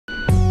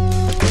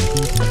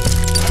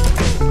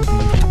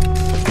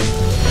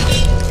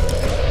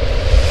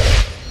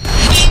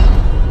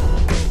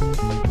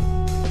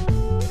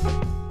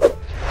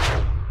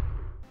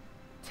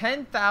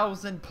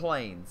1,000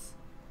 planes.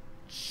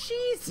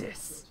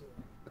 Jesus!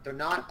 But they're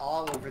not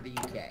all over the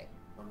UK,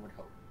 one would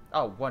hope.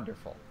 Oh,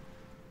 wonderful.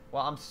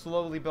 Well, I'm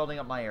slowly building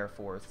up my Air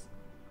Force.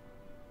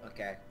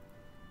 Okay.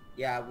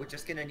 Yeah, we're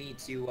just gonna need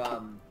to,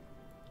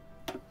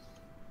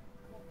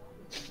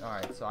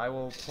 Alright, so I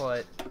will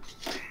put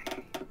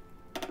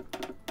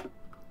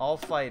all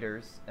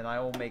fighters, and I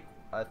will make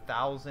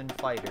 1,000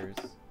 fighters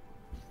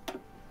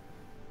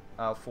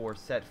for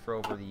set for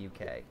over the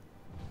UK.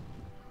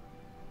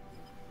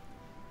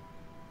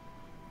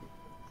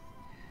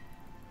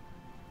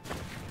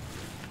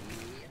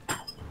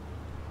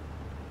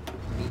 In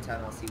the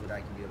meantime, I'll see what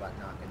I can do about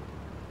knocking.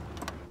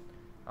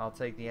 I'll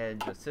take the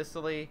edge of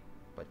Sicily,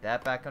 put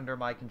that back under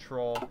my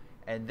control,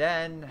 and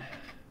then,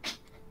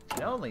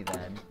 and only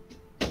then,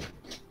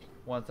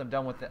 once I'm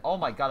done with it. Oh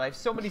my god, I have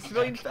so many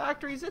civilian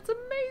factories, it's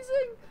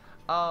amazing!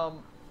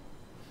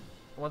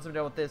 Once I'm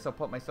done with this, I'll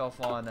put myself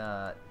on,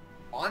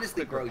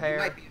 honestly, bro,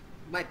 repair. you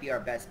might be our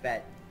best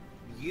bet.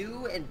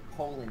 You and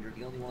Poland are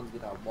the only ones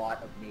with a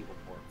lot of naval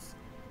ports.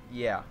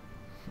 Yeah.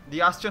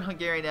 The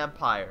Austria-Hungarian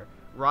Empire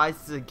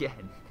rises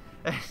again.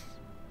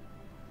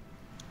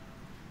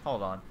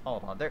 Hold on.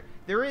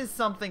 There is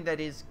something that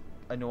is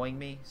annoying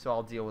me, so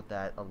I'll deal with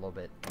that a little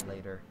bit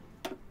later.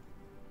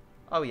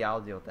 Oh yeah,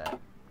 I'll deal with that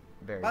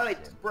very By the way,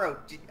 soon. bro,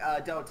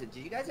 Delta,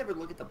 did you guys ever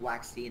look at the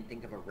Black Sea and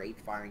think of a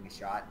Wraith firing a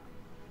shot?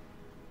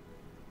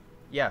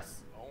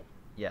 Yes. No.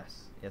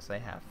 Yes, I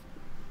have.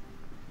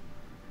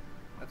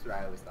 That's what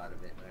I always thought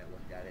of it when I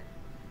looked at it.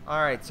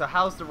 Alright, so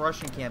how's the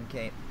Russian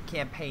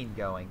campaign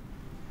going?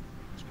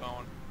 It's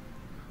going.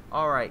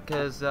 Alright,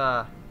 because,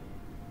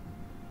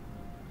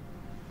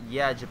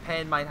 yeah,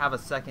 Japan might have a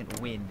second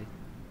wind.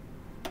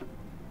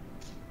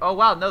 Oh,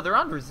 wow, no, they're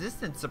on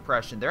resistance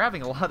suppression. They're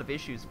having a lot of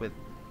issues with...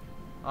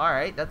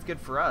 Alright, that's good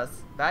for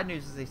us. Bad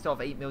news is they still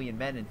have 8 million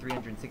men and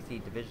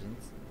 368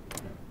 divisions.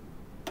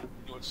 You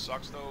know what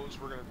sucks though is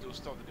we're gonna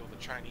still have to deal with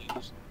the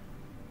Chinese.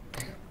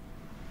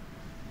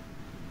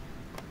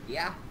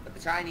 Yeah, but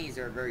the Chinese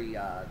are very,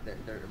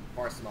 they're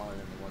far smaller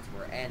than the ones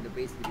were, and they're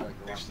basically like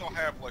the They Russians. still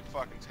have like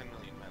fucking 10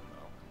 million men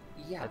though.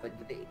 Yeah, but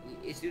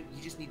you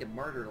just need to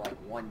murder like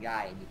one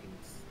guy and you can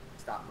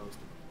stop most of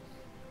them.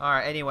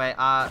 Alright, anyway,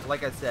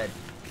 like I said,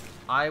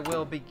 I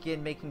will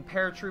begin making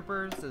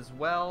paratroopers as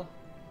well.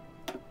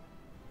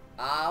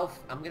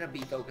 I'm gonna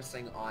be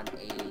focusing on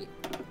more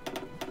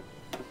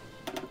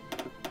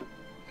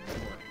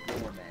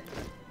men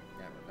in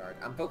that regard.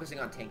 I'm focusing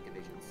on tank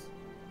divisions.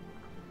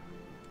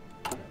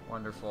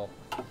 Wonderful.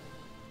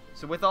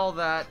 So with all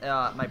that,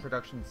 my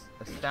production's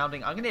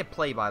astounding. I'm gonna hit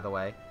play, by the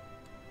way.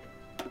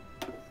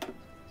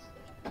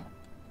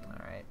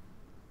 Alright.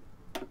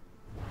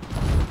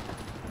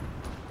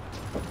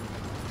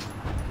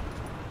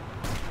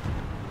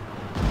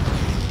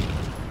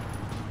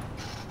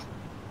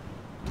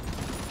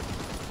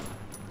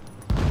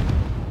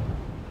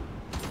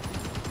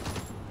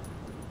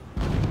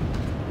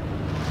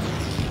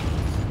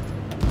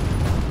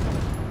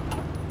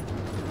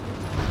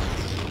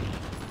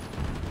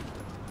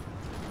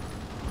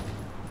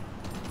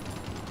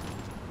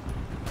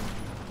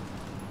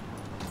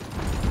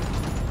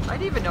 I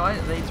didn't even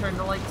know they turned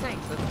to like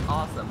tanks. That's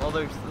awesome. Well,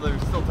 they're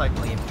still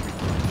technically infantry.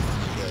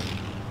 Good.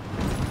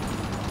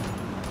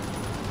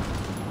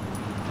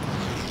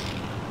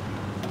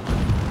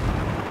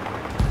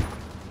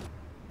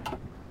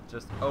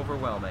 Just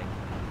overwhelming.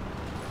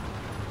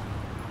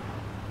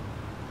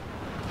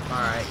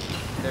 Alright,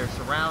 they're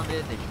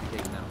surrounded. They should be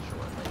taken out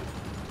shortly.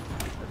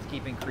 Let's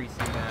keep increasing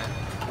that.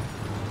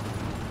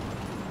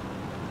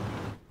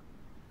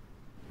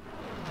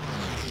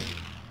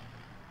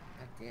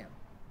 God damn.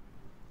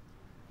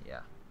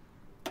 Yeah.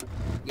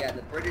 Yeah,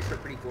 the British are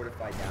pretty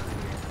fortified down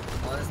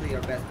here. Honestly,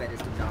 our best bet is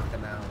to knock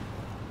them out.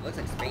 It looks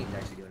like Spain's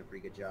actually doing a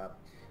pretty good job.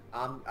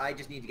 I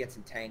just need to get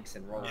some tanks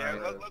and roll.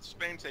 Yeah, let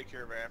Spain take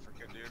care of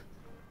Africa, dude.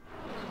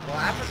 Well,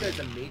 Africa is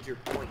a major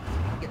point. So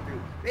we can get through.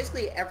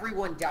 Basically,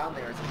 everyone down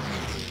there is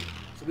infantry.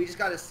 So we just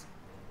gotta.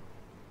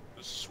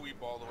 Just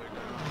sweep all the way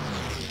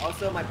down.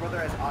 Also, my brother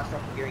has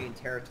Austro-Hungarian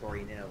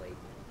territory in Italy.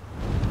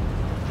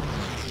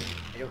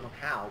 I don't know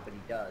how, but he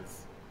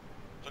does.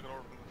 Took it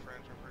over from the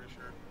French, I'm pretty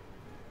sure.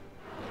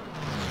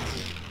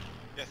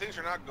 Yeah, things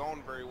are not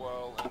going very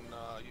well in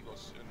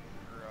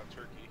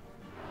Turkey.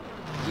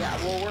 Yeah,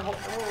 well,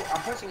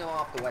 I'm pushing him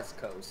off the west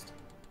coast,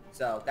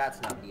 so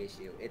that's not the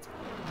issue. It's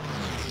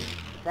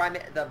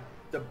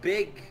the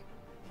big.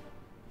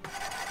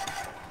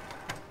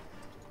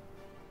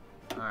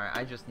 Alright,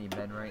 I just need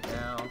men right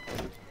now.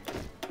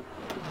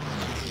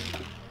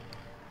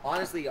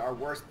 Honestly, our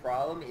worst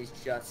problem is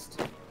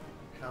just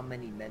how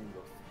many men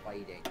we're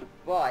fighting.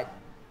 But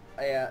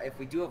if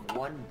we do have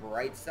one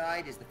bright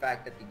side, is the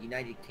fact that the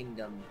United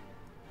Kingdom.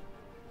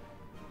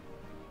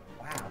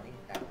 Wow, they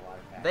have a lot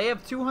of factories. They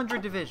have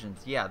 200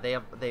 divisions. Yeah, they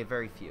have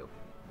very few.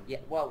 Yeah,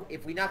 well,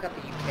 if we knock out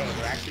the UK,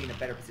 we're actually in a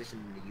better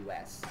position than the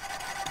US.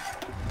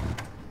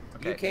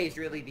 Okay. UK is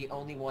really the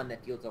only one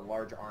that fields a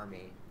large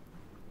army,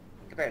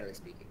 comparatively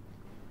speaking.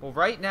 Well,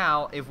 right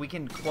now, if we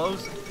can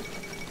close...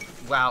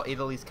 Wow,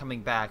 Italy's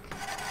coming back.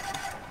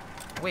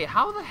 Wait,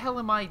 how the hell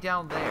am I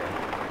down there?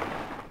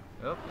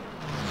 Oh.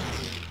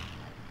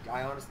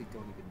 I honestly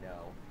don't even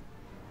know.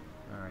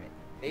 Alright.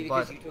 Maybe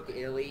because you took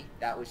Italy,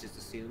 that was just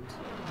assumed.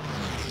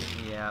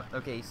 Yeah,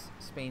 okay,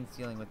 Spain's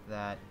dealing with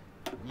that.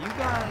 You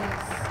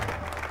guys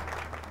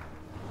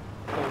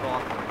hold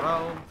off in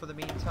Rome for the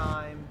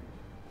meantime.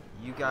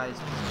 You guys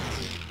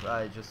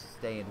just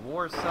stay in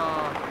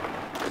Warsaw.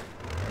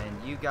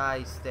 And you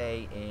guys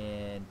stay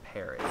in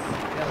Paris.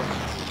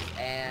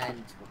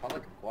 And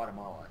Republic of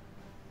Guatemala.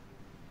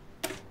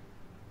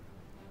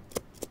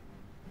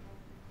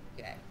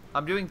 Okay.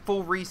 I'm doing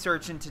full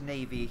research into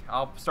Navy.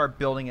 I'll start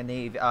building a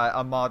navy,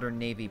 a modern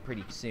Navy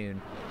pretty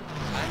soon.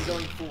 I'm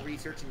going full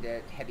research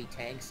into heavy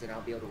tanks, and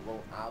I'll be able to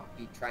roll. I'll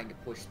be trying to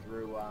push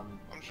through. I'm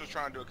just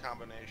trying to do a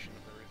combination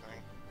of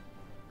everything.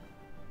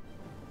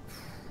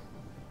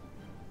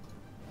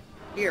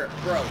 Here,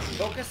 bro,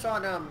 focus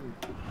on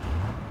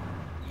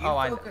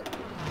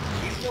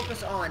You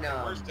focus on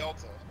Where's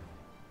Delta?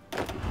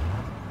 What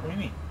do you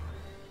mean?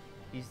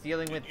 He's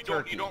dealing with You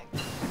Turkey. don't.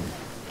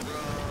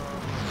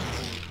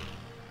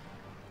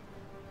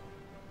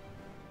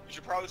 You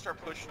should probably start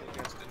pushing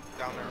against it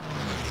down there in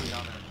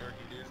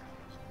Turkey, dude.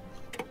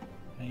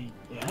 I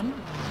am?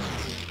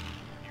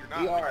 You're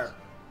not. We are.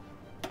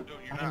 Dude,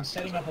 you're I'm not.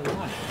 setting up a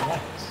line.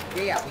 Relax.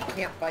 Yeah, we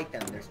can't fight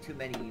them. There's too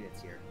many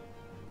units here.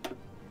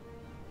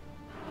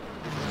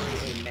 There's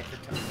only a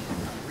metric ton.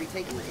 I'm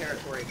retaking the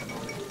territory at the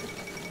moment.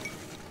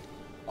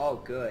 Oh,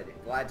 good.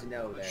 Glad to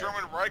know The there.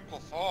 German Reich will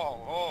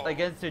fall. Oh.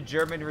 Against the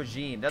German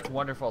regime. That's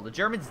wonderful. The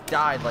Germans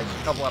died like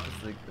a couple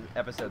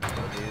episodes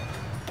ago, dude.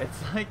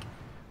 It's like,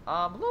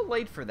 a little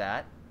late for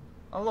that.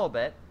 A little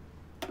bit.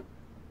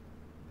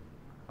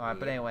 Alright,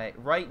 but anyway,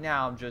 right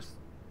now I'm just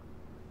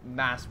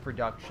mass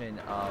production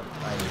of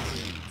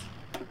fleet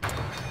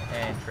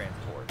and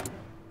transport.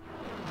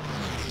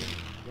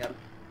 Yep.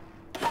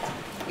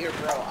 Here,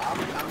 bro,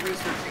 I'm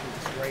researching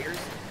destroyers.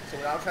 So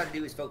what I'll try to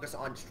do is focus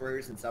on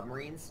destroyers and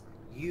submarines.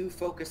 You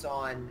focus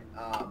on,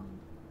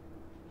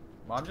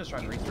 Well, I'm just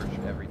trying to research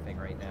everything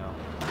right now.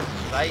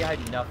 I had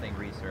nothing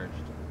researched.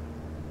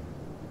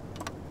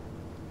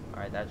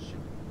 Alright, that should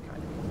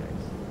kind of be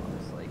fixed,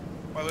 honestly.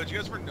 By the way, did you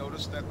guys ever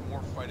notice that the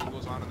more fighting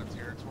goes on in the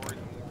territory,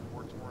 the more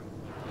war-torn?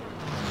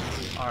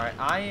 Alright,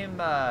 I am,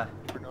 You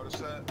ever notice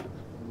that?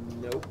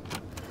 nope.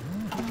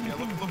 Yeah,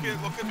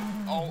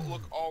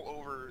 look all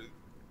over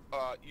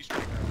Eastern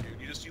Europe, dude.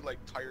 You just see like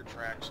tire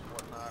tracks and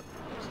whatnot.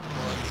 Just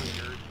blood and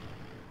dirt.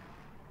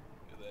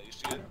 Look at that. You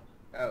see it?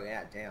 Oh,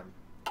 yeah, damn.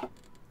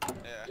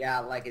 Yeah. Yeah,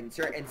 like in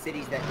certain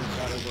cities that we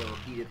fought over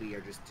repeatedly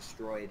are just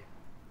destroyed.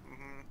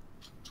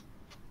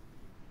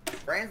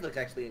 France looks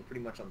actually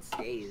pretty much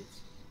unscathed.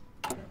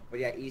 But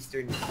yeah,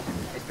 Eastern,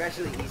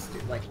 especially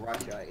Eastern, like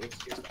Russia, it's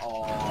just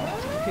all,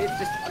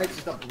 it's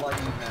just a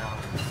bloody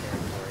mound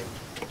territory.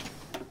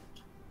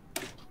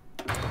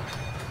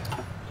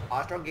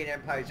 Austro-Hungarian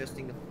Empire is just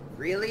thinking,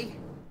 really?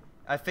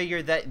 I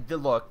figured that,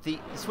 look,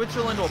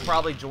 Switzerland will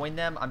probably join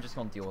them. I'm just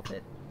gonna deal with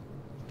it.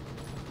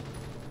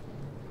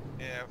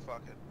 Yeah,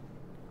 fuck it.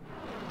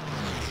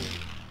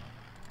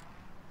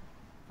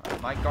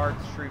 Alright, my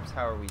guards troops,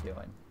 how are we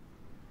doing?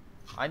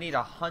 I need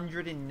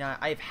 109.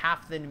 I have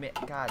half the.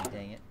 God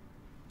dang it.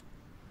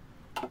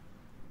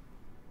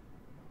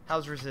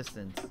 How's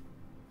resistance?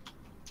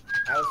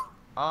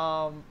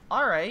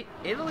 Alright.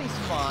 Italy's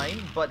fine,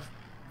 but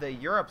the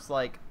Europe's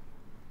like.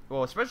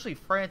 Well, especially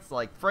France,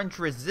 like French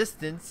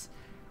resistance.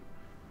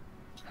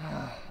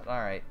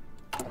 Alright.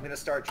 I'm gonna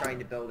start trying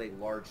to build a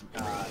large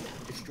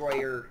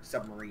destroyer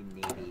submarine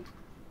navy.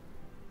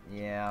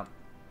 Yeah.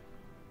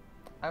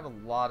 I have a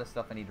lot of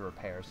stuff I need to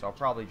repair, so I'll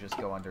probably just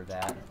go under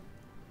that.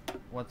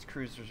 Once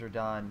cruisers are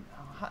done.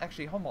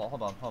 Actually, hold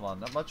on.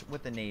 Not much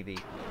with the Navy.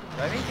 Do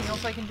I have anything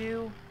else I can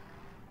do?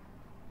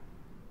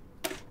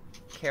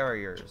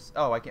 Carriers.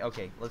 Oh, I can.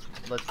 Okay, let's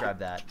grab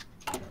that.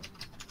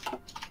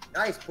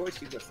 Nice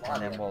push, Yugoslavia.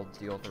 And then we'll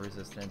deal with the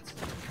resistance.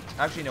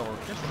 Actually, no, we're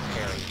just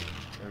repairing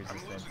the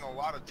resistance. I'm losing a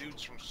lot of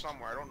dudes from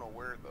somewhere. I don't know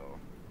where though.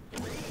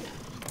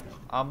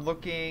 I'm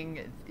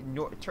looking.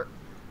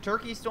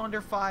 Turkey's still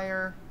under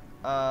fire.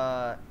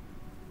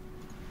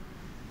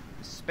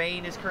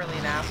 Spain is currently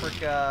in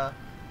Africa.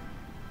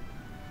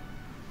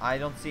 I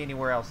don't see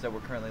anywhere else that we're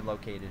currently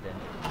located in.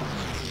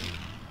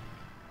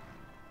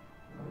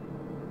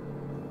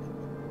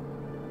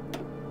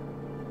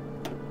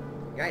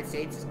 The United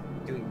States is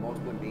doing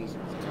multiple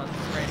invasions. Tons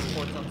of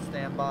transports on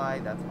standby.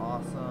 That's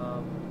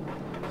awesome.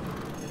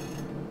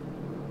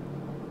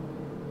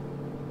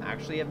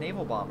 Actually have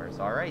naval bombers.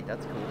 Alright,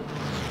 that's cool.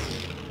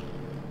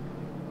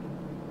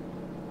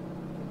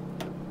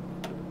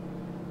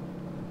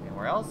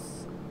 Anywhere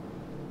else?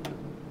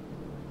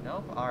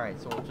 Nope. Alright,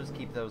 so we'll just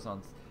keep those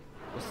on.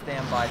 We'll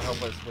stand by to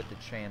help us with the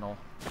channel.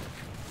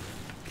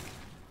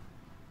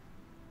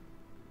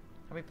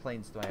 How many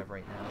planes do I have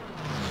right now?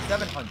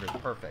 700.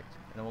 Perfect.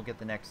 And then we'll get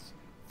the next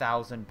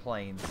 1,000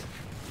 planes.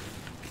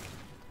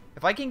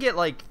 If I can get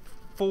like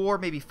 4,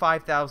 maybe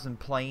 5,000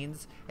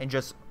 planes and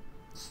just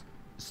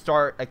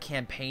start a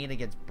campaign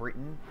against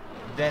Britain,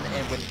 then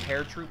and with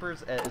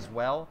paratroopers as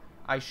well,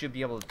 I should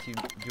be able to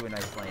do a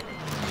nice landing.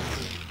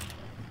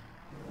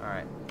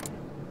 Alright.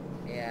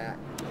 Yeah.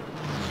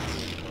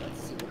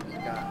 Let's see what we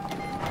got.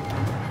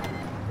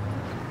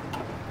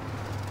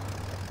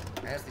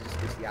 I honestly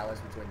just wish the Allies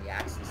would join the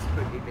Axis. It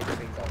would make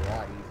things a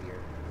lot easier.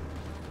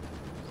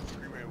 It's a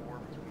three-way war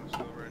between us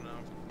though right now.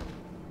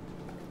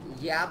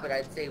 Yeah, but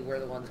I'd say we're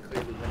the ones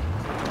clearly winning.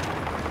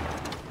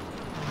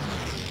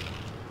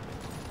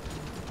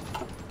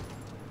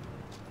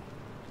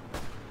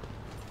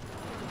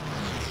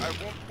 I have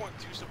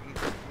 1.27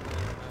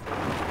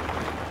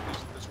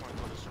 this one is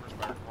the service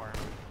by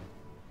requirement.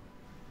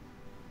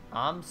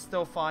 I'm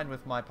still fine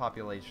with my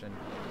population.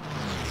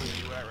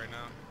 Where are you at right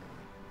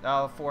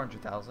now?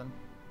 400,000.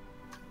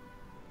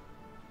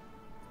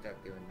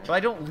 Start doing that. But I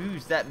don't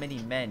lose that many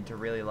men to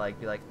really like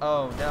be like,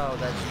 oh no,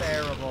 that's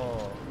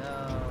terrible.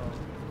 No.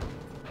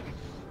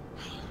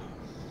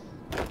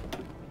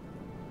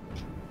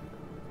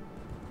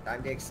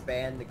 Time to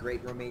expand the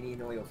great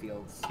Romanian oil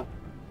fields.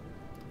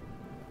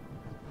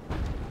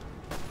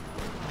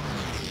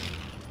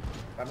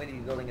 If I'm going to be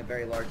building a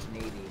very large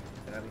navy,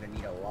 then I'm going to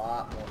need a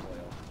lot more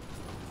oil.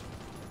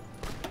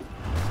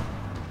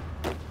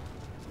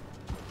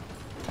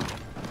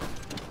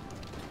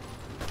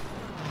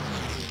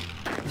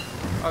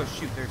 Oh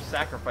shoot, they're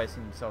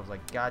sacrificing themselves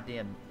like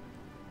goddamn.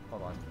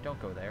 Hold on, don't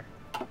go there.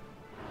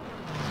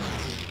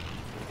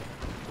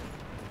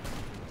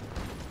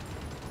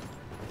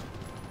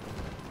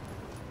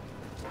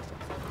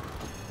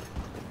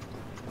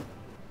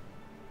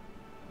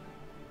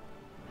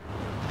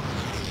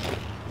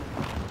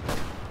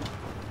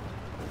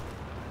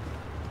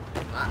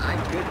 I'm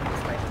good in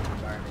this type of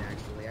environment,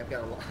 actually. I've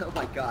got a lot. Oh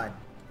my god.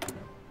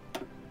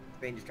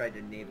 Spain just tried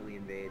to navally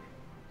invade.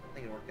 I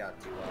think it worked out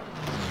too well.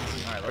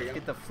 Alright, There we let's go.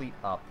 get the fleet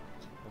up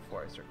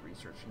before I start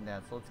researching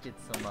that. So let's get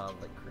some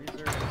like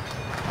cruisers.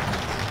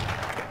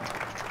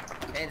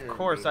 Canada Of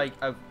course,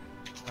 invaded.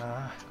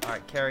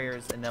 alright,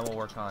 carriers, and then we'll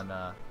work on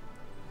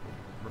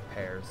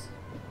repairs.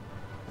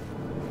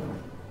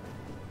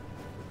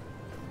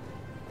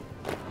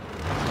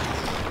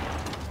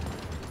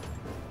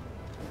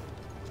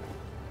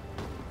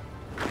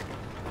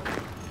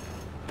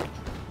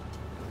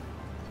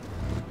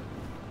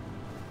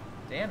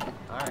 Damn it,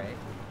 alright.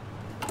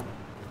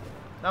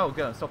 No,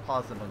 good, I'm still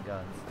positive on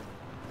guns.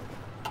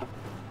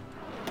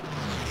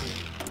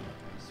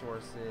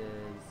 Resources.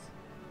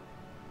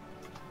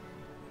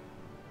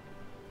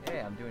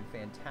 Yeah, I'm doing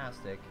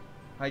fantastic.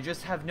 I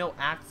just have no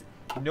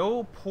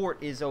no port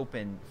is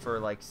open for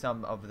like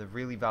some of the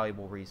really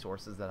valuable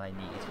resources that I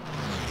need.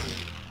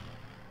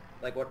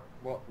 Like what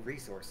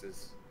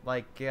resources?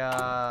 Like Oil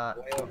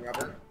and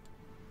rubber?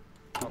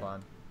 hold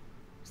on.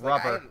 It's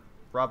like Rubber.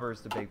 Rubber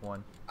is the big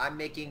one. I'm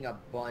making a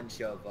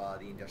bunch of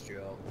the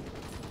industrial,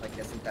 like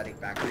the synthetic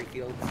factory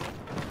fields.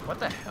 What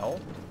the hell?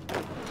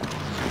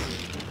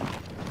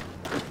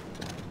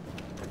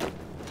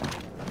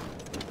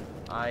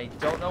 I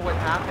don't know what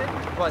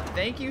happened, but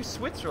thank you,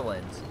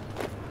 Switzerland.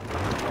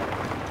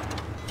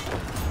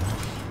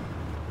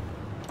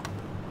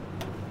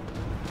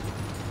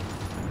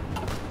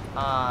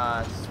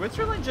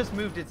 Switzerland just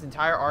moved its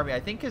entire army. I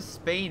think because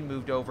Spain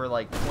moved over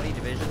like 20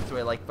 divisions, so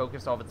it like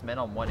focused all of its men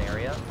on one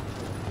area.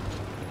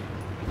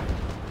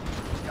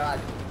 God,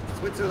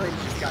 Switzerland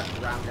just got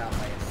drowned out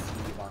by a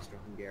sea of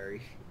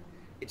Austria-Hungary.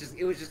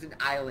 It was just an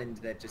island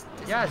that just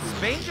Yeah, disappeared.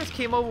 Spain just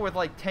came over with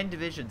like 10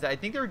 divisions. I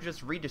think they were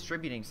just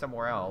redistributing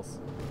somewhere else.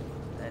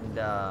 And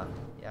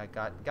yeah,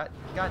 got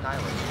an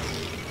island.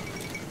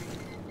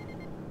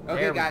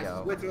 Okay, There we guys,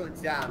 go.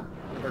 Switzerland's down.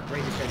 One of our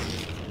greatest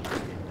enemies.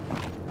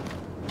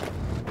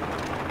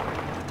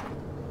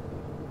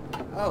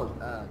 Oh,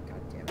 god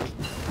damn it. I'm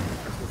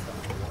supposed to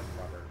have one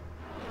rubber.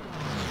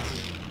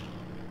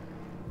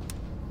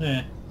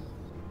 Eh.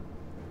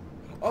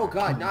 Oh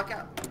god,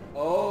 knockout.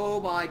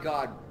 Oh my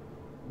god.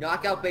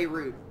 Knockout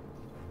Beirut.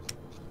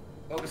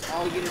 Focus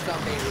all units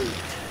on Beirut.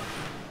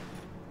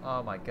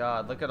 Oh my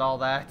god, look at all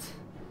that.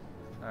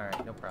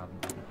 Alright, no problem.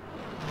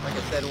 Like I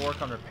said,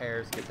 work on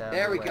repairs, get that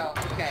There out we of the way.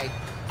 go. Okay.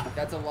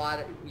 That's a lot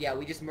of, yeah,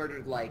 we just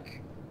murdered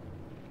like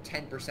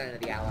 10%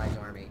 of the Allies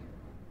army.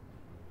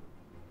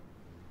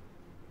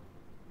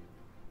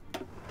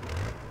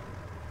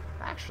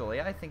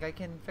 Actually, I think I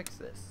can fix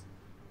this.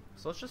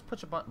 So let's just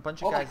put a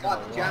bunch of Oh my guys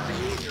god, in the a line.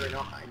 Japanese are in.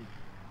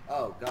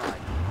 Oh god.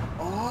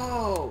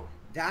 Oh,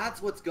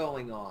 that's what's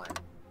going on.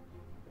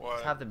 What?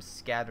 Let's have them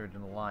scattered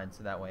in a line,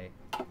 so that way.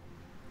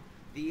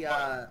 The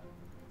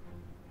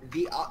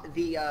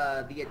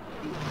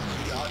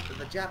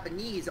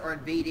Japanese are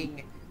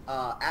invading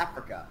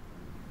Africa.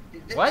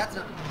 What? That's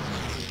not,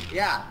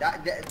 yeah,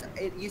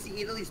 you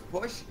see Italy's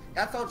push?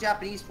 That's all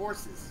Japanese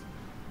forces.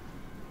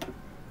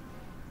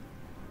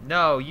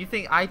 No,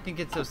 I think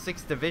it's those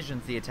 6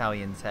 divisions the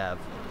Italians have.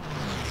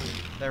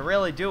 They're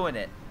really doing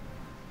it.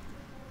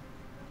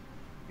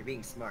 You're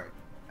being smart.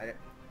 I'd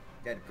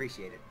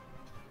appreciate it.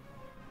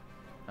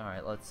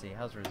 Alright, let's see.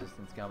 How's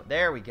resistance going?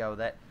 There we go.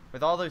 That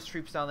with all those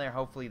troops down there,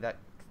 hopefully that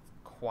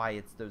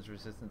quiets those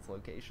resistance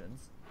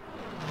locations.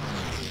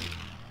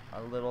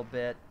 A little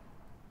bit.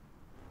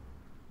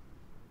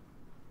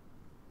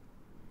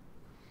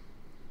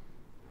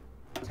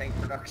 Tank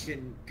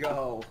production,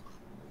 go.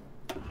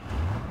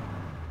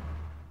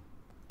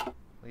 At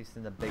least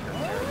in the bigger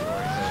territory,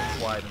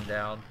 so quiet them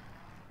down.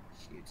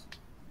 Shoot.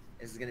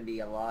 This is gonna be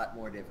a lot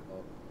more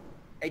difficult.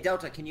 Hey,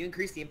 Delta, can you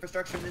increase the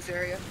infrastructure in this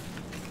area?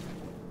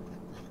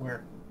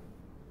 Where?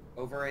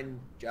 Over in,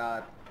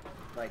 like,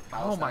 Oh my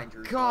Palestine,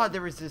 Jerusalem, god,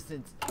 the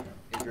resistance!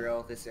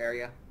 Israel, this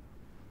area.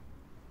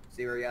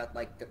 Syria,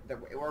 like,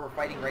 where we're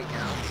fighting right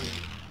now.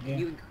 Yeah.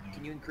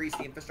 Can you increase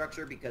the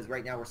infrastructure? Because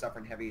right now we're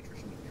suffering heavy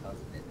attrition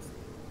because of it.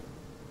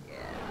 Yeah.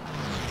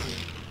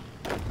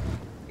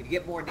 If you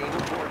get more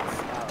naval ports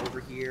over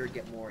here,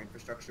 get more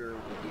infrastructure,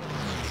 we'll be able to do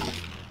some more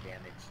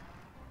damage.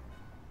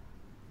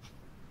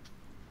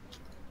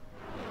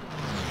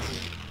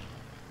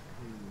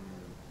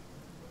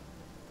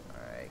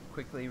 Alright,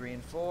 quickly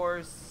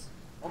reinforce.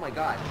 Oh my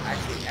god,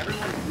 actually,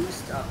 everyone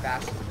boost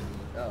fascism in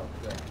the... Oh,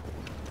 good.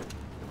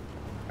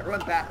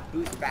 Everyone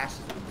boost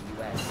fascism in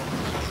the US.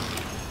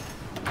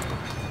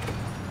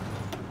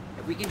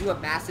 If we can do a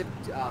massive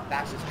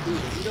fascist coup,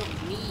 then we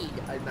don't need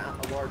a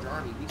large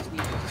army. We just need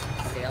to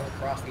just sail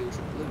across the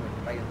ocean blue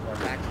and fight into our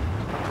faction.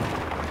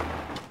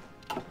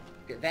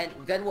 Okay,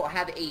 then we'll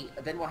have a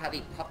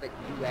puppet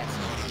US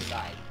on our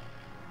side.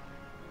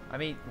 I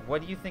mean,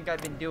 what do you think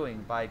I've been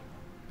doing by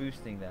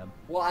boosting them?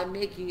 Well, I'm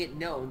making it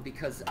known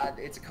because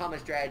it's a common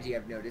strategy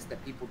I've noticed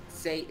that people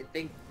think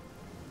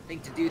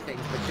to do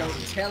things but don't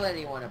tell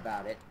anyone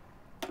about it.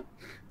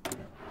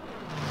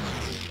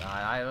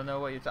 I don't know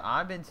what you're talking.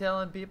 I've been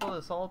telling people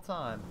this whole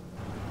time.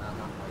 I'm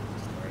not telling the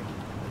story.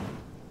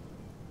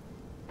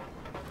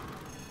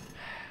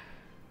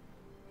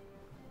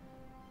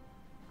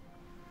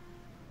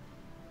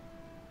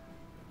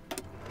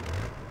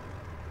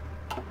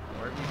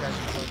 Where have you guys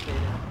been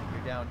located?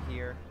 You're down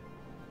here.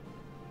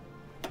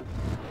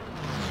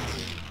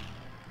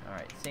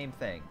 Alright, same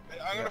thing. Hey,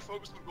 I'm gonna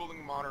focus on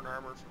building modern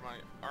armor for my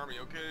army,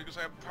 okay? Because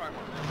I have probably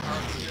more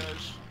manpower than you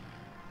guys.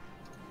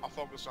 I'll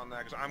focus on that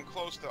because I'm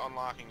close to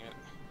unlocking it.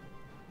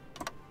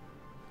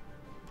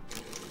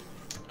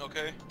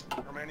 Okay,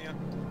 Romania.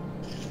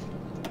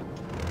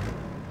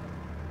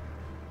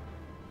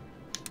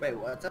 Wait,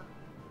 what's up?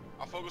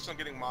 I'll focus on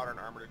getting modern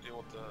armor to deal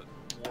with the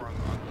war on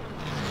the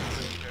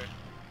okay?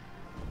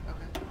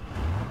 Okay.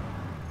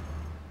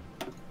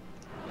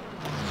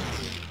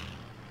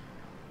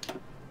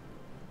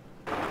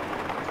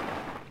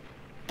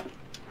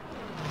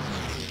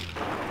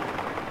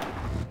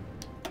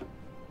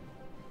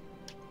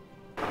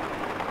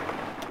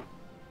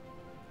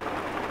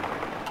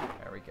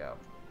 There we go.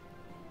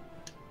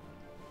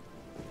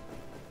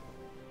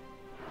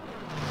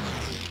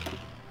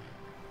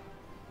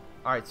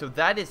 Alright, so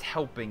that is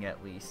helping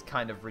at least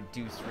kind of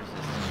reduce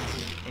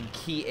resistance in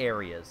key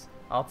areas.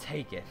 I'll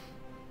take it.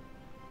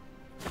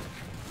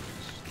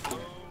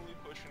 Slowly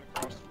pushing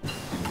across the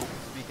board.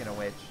 Speaking of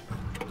which,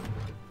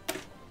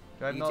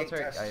 do I have You take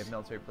military? us- I have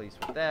military police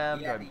with them.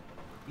 Do I Yeah, have-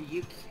 the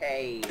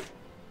UK.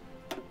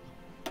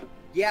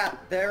 Yeah,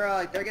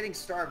 they're getting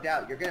starved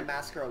out. You're gonna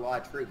massacre a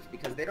lot of troops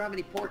because they don't have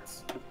any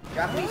ports.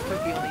 Japanese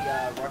took the only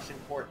Russian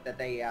port that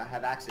they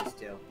have access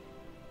to.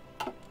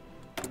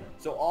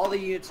 So all the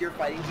units you're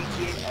fighting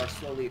GTA are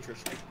slowly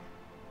attritioning.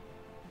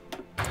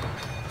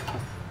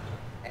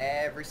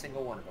 Every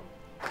single one of them.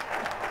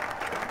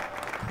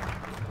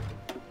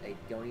 They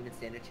don't even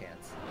stand a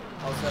chance.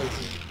 Also,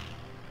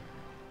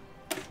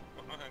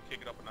 I'm gonna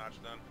kick it up a notch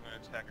then. I'm gonna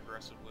attack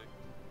aggressively.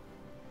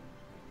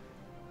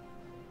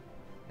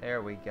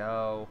 There we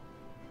go.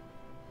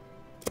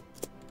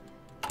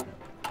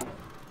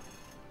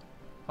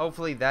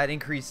 Hopefully that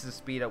increases the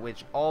speed at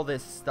which all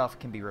this stuff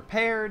can be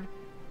repaired.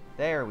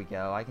 There we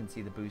go. I can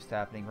see the boost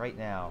happening right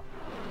now.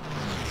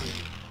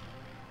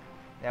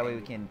 That way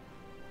we can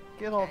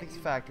get all these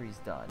factories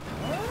done.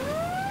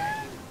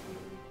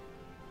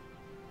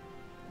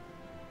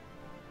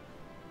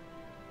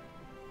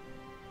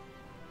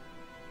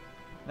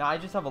 Now I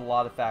just have a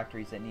lot of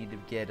factories that need to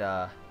get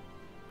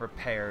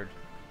repaired.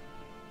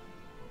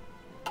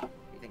 what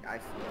do you think I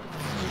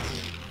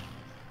feel?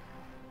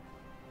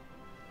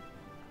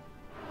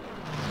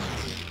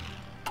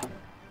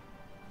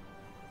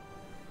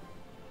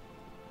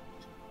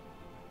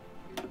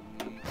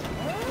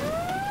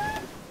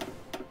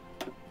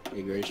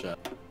 Hey, Greyshot.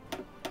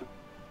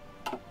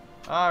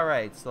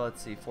 Alright, so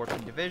let's see.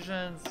 14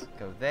 divisions.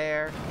 Go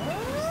there.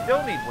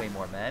 Still need way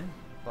more men,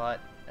 but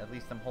at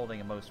least I'm holding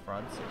at most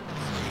fronts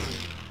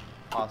against the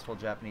possible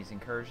Japanese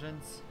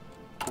incursions.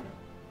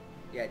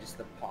 Yeah, just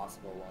the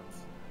possible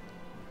ones.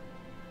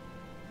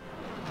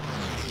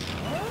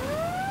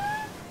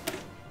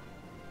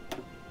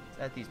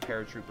 Let these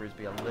paratroopers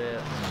be a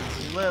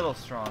little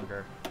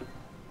stronger.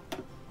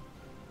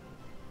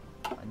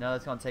 I know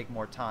it's going to take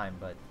more time,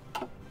 but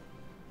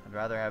I'd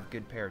rather have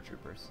good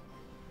paratroopers.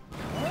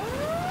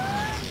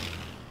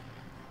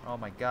 Oh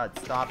my god,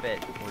 stop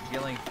it.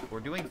 We're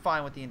doing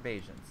fine with the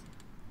invasions.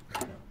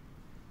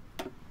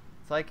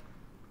 It's like,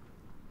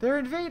 they're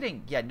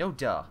invading! Yeah, no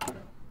duh.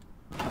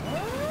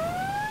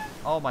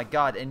 Oh my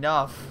god,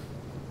 enough.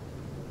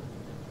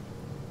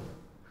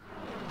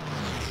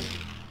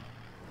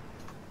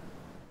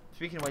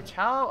 Speaking of which,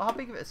 how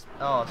big of a...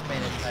 Oh,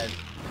 Spanish has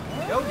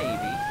no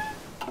navy.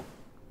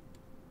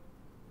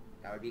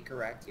 That would be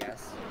correct,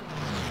 yes.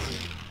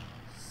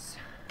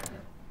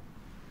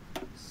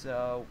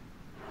 So...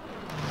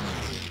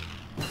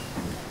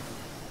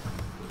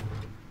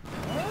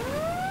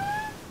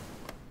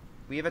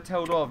 We have a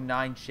total of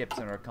 9 ships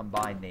in our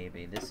combined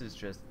navy. This is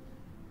just...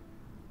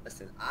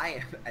 Listen,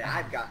 I've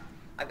got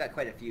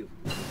quite a few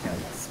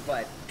details,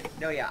 but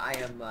no, yeah, I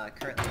am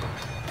currently...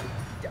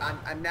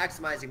 I'm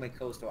maximizing my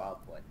coastal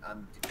output.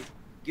 I'm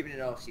giving it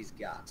all she's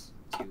got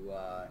to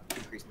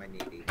increase my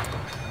navy.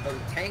 I'm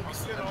building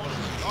tanks.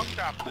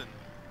 Captain.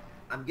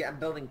 I'm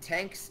building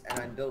tanks, and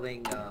I'm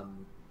building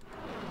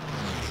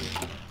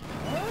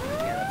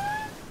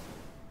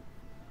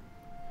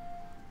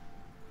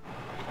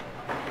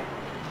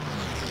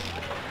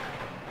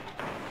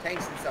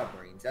tanks and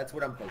submarines. That's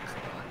what I'm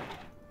focusing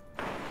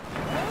on.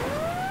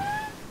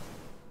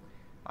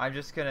 I'm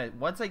just gonna...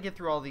 Once I get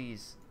through all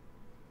these...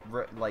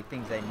 like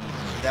things I need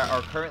that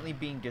are currently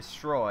being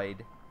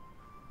destroyed,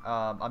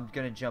 I'm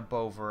gonna jump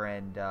over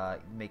and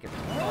make a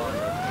ton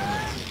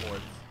of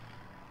ports.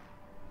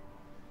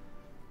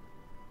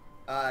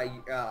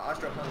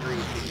 Austria-Hungary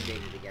is being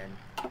invaded again.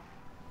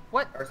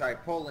 What? Or sorry,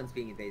 Poland's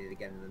being invaded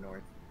again in the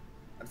north.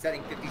 I'm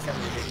setting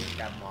 57 divisions to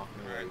cap them off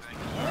in the race.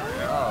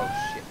 Oh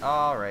shit!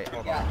 All right,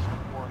 hold on.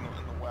 Or in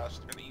the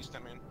west, in the east, I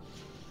mean.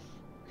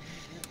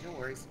 No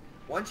worries.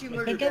 Once you I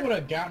murder think I them... would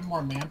have gotten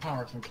more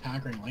manpower from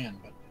conquering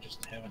land, but I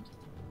just haven't.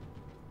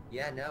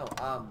 Yeah, no.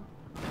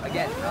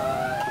 Again,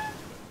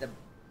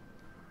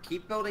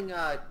 keep building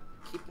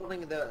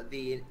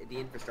the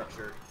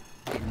infrastructure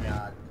in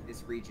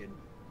this region,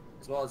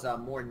 as well as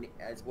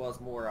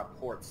more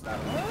ports that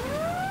we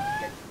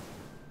can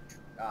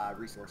get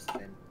resources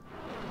in.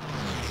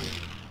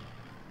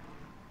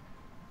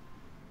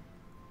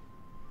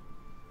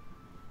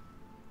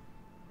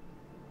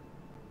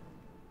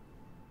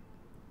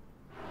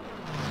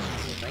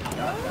 Thank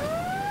God that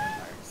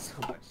Empire is so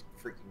much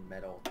freaking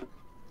metal.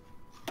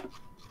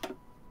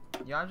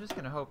 Yeah, I'm just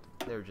gonna hope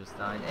they're just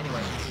dying.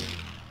 Anyway.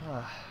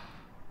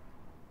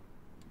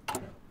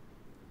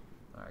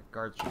 Alright,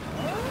 guards.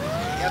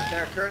 Yep,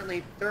 there are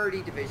currently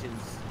 30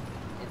 divisions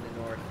in the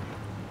north.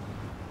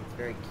 It's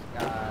very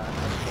important.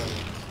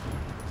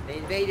 They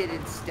invaded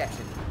in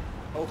Stettin,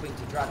 hoping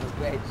to drive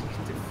a wedge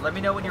into... Let me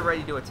know when you're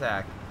ready to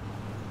attack.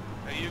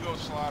 Hey,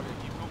 Yugoslavia,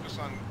 you focus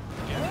on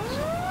getting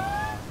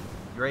some...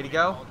 You ready to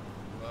go?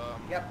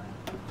 Yep.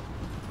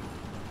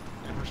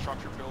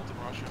 Infrastructure built in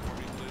Russia for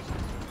me, please.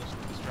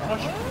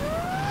 Russia?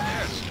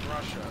 Yes, in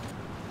Russia.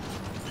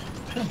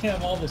 They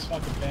have all this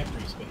fucking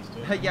factory space,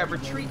 dude. Yeah,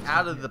 retreat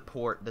out of the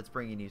port that's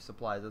bringing you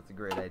supplies. That's a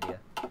great idea.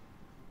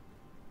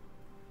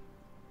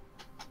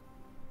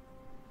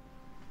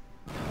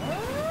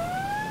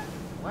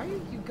 Why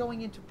are you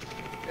going into...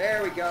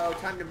 There we go.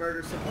 Time to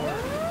murder some more.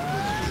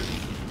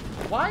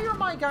 Why are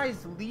my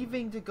guys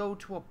leaving to go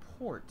to a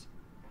port?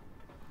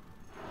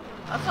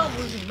 That's not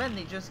losing men.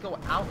 They just go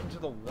out into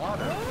the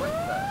water. What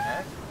the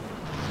heck?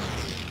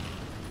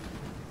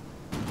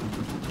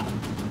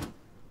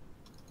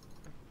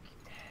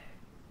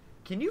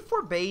 Can you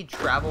forbade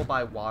travel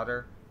by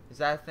water? Is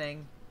that a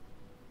thing?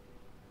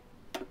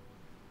 I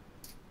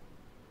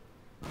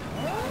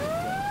don't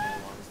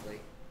know, honestly.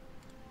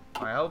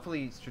 Alright,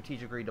 hopefully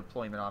strategic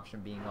redeployment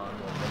option being on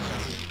will make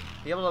them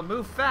be able to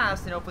move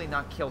fast and hopefully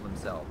not kill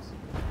themselves.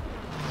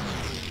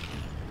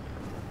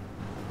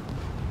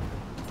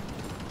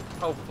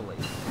 Hopefully.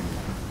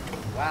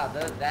 Wow,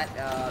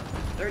 that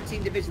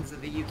 13 divisions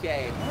of the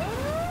UK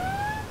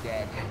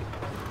dead.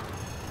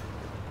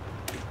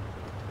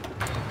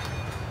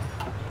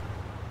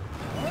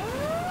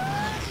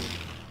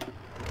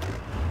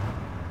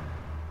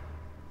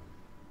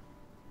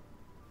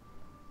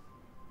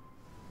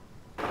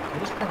 What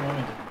does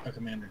promoting a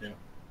commander do?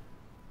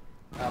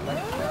 I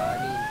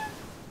mean,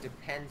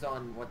 depends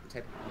on what the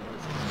type of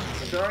promotion.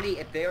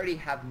 If they already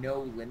have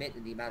no limit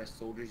in the amount of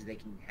soldiers they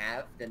can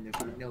have, then there's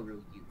no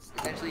real use.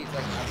 Essentially, it's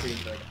like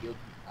upgrading to like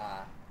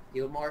a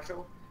field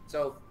marshal.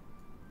 So,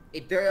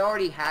 if they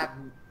already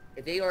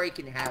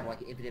can have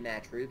like infinite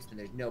amount of troops, then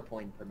there's no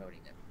point in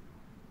promoting them.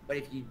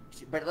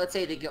 But let's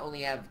say they can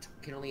only have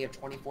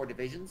 24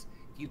 divisions.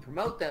 If you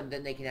promote them,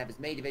 then they can have as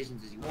many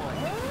divisions as you want.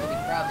 The only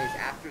problem is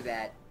after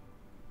that,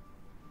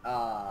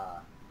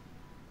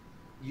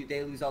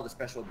 they lose all the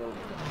special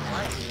abilities that they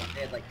had.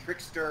 They had like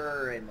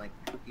Trickster and like,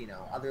 you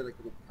know, other like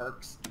little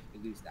perks. You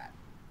lose that.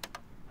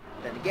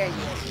 Then again,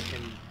 you also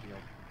can, you know,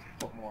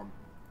 put a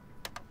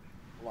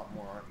lot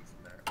more armies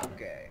in there.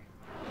 Okay.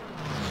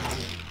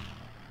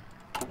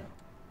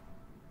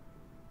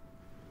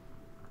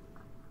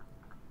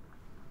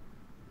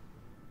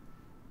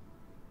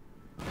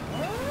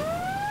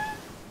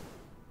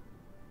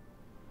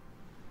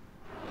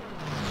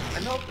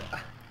 I'm hoping.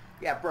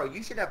 Yeah, bro,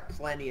 you should have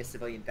plenty of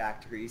civilian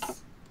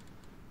factories.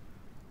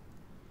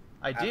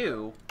 I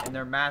do, and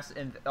they're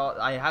and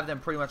I have them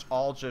pretty much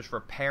all just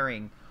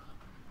repairing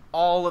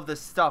all of the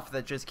stuff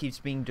that just keeps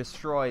being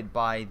destroyed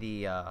by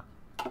the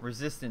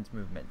resistance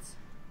movements.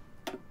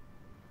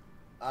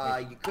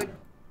 You could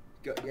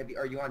go?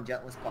 Are you on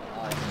gentlest?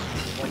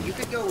 Well, you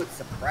could go with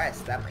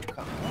suppress. That might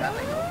help you.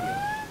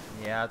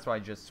 Yeah, that's why I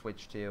just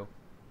switched to.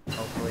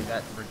 Hopefully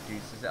that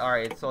reduces it.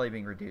 Alright, it's slowly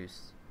being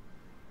reduced.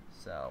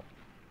 So.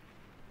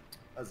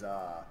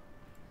 Huzzah.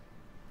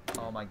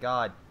 Oh my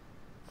god.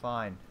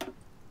 Fine.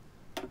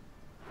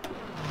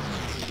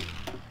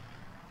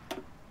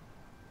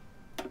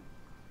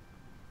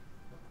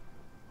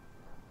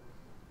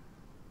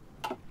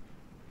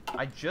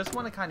 I just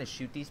want to kind of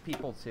shoot these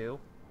people too.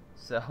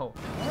 So,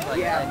 like,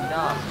 yeah,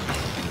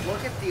 enough.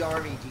 Look at the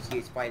army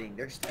GTA's fighting.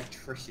 They're just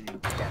attrition to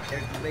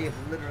death. They have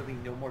literally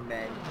no more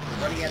men.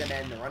 They're running out of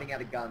men. They're running out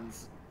of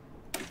guns.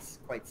 It's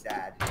quite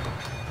sad.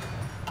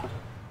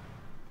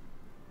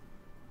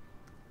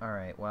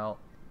 Alright, well.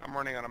 I'm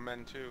running out of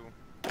men too.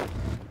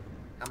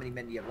 How many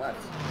men do you have left?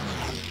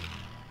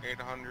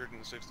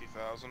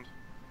 860,000.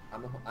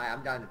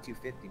 I'm down to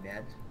 250,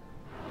 man.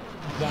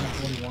 I'm down to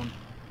 41.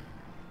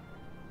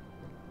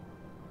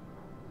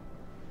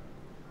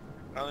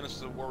 I think this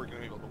is a war we're gonna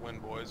be able to win,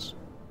 boys.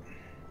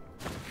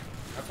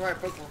 That's why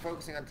we're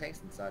focusing on tanks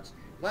and such.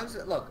 Look,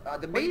 the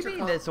What do you major.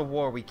 mean it's a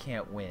war we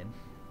can't win?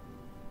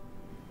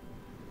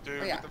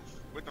 Dude, Oh, yeah.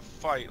 with the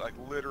fight, like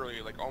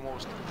literally, like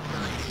almost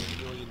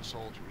 30 million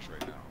soldiers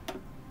right now.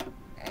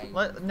 Hey.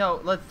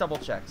 Let's double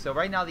check. So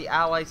right now the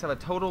Allies have a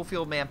total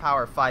field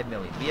manpower of 5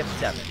 million. We have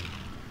 7.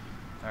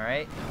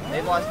 Alright?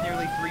 They've lost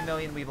nearly 3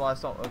 million. We've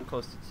lost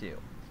close to 2.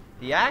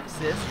 The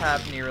Axis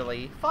have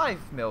nearly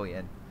 5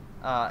 million.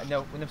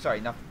 No, I'm sorry,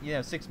 not,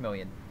 6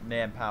 million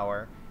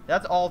manpower.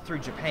 That's all through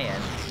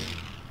Japan.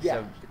 Yeah,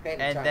 So,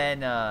 Japan and China.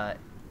 then,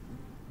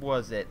 what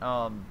was it?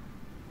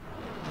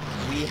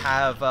 We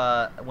have,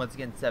 once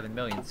again, 7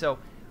 million. So,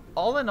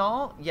 all in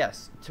all,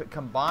 yes,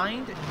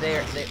 combined,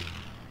 they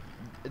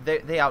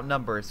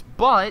outnumber us.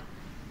 But,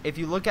 if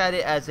you look at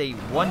it as a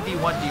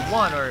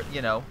 1v1v1, or,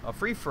 a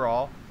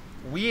free-for-all,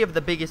 we have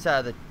the biggest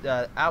out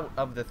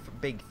of the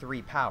big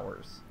 3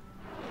 powers.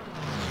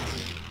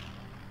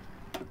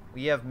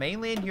 We have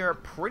mainland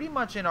Europe pretty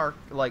much in our,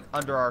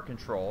 under our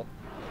control.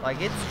 Like,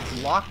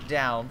 it's locked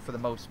down for the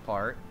most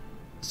part.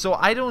 So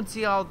I don't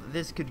see how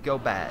this could go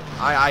bad.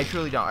 I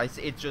truly don't.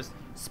 It's just,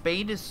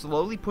 Spain is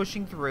slowly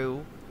pushing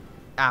through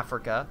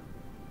Africa.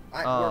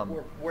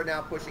 We're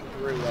now pushing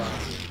through,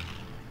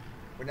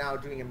 we're now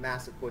doing a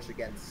massive push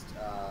against,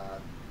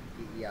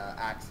 the,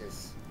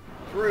 Axis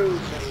through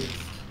the Middle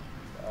East.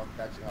 So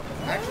that should help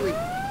us. Actually,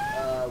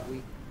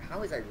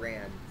 how is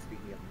Iran,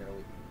 speaking of the Middle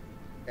East?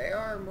 They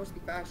are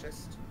mostly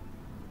fascist.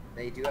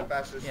 They do have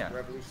fascist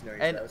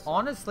revolutionaries. And though, so.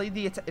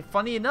 honestly,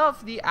 funny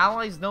enough, the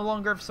Allies no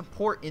longer have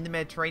support in the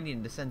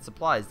Mediterranean to send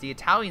supplies. The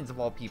Italians, of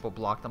all people,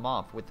 blocked them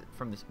off with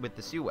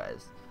the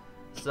Suez.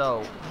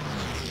 So,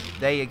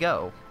 there you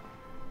go.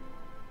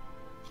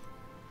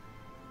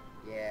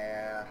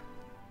 Yeah.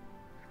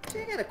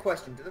 Actually, I got a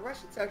question. Do the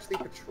Russians actually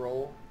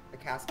patrol the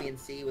Caspian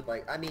Sea with with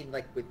a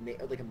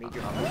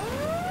major fleet?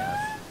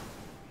 Yes.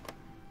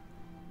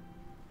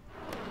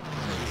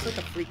 It's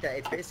like a fleet that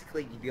it's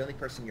basically the only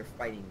person you're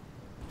fighting.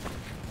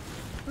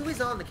 Who is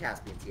on the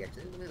Caspian Sea,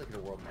 actually? Let me look at a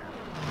world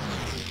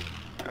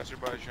map.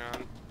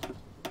 Azerbaijan,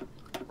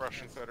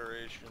 Russian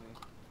Federation,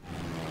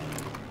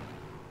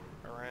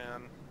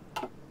 Iran.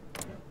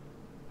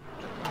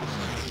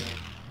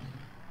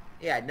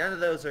 Yeah, none of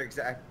those are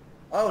exact.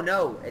 Oh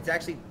no, it's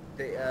actually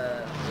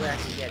the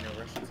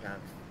Russians have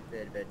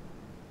a bit.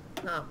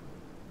 Huh.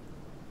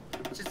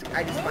 It's just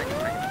I just find it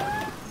kind of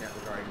funny in that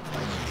regard. It's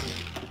like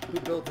who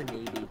builds a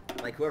navy?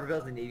 Like whoever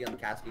builds a navy on the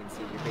Caspian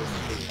Sea, you're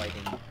basically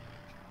fighting.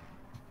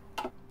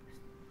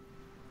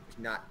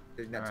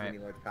 There's not too many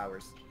large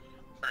powers.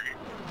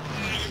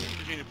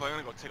 Continue to play. I'm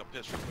gonna go take a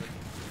piss real quick.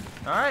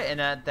 Alright,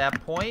 and at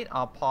that point,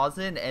 I'll pause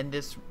it and end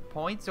this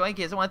point. So, in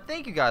case, I want to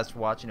thank you guys for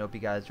watching. I hope you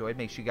guys enjoyed.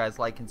 Make sure you guys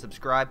like and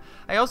subscribe.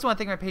 I also want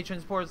to thank my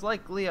Patreon supporters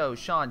like Leo,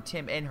 Sean,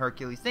 Tim, and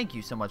Hercules. Thank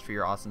you so much for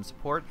your awesome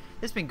support.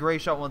 This has been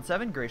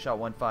Greyshot17,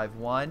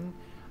 Greyshot151,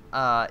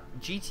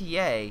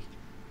 GTA,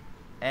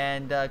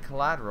 and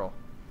Collateral.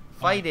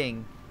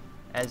 Fighting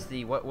as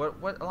the...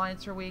 What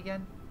alliance are we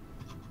again?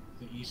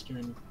 The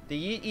Eastern... The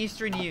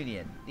Eastern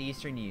Union. The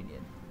Eastern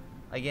Union.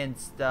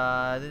 Against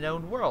the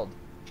known world.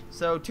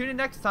 So tune in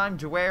next time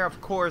to where, of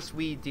course,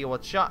 we deal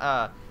with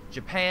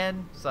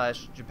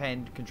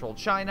Japan/Japan-controlled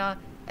China,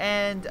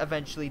 and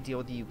eventually deal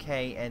with the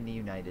UK and the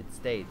United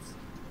States.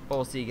 But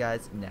we'll see you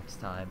guys next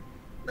time.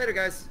 Later,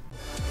 guys.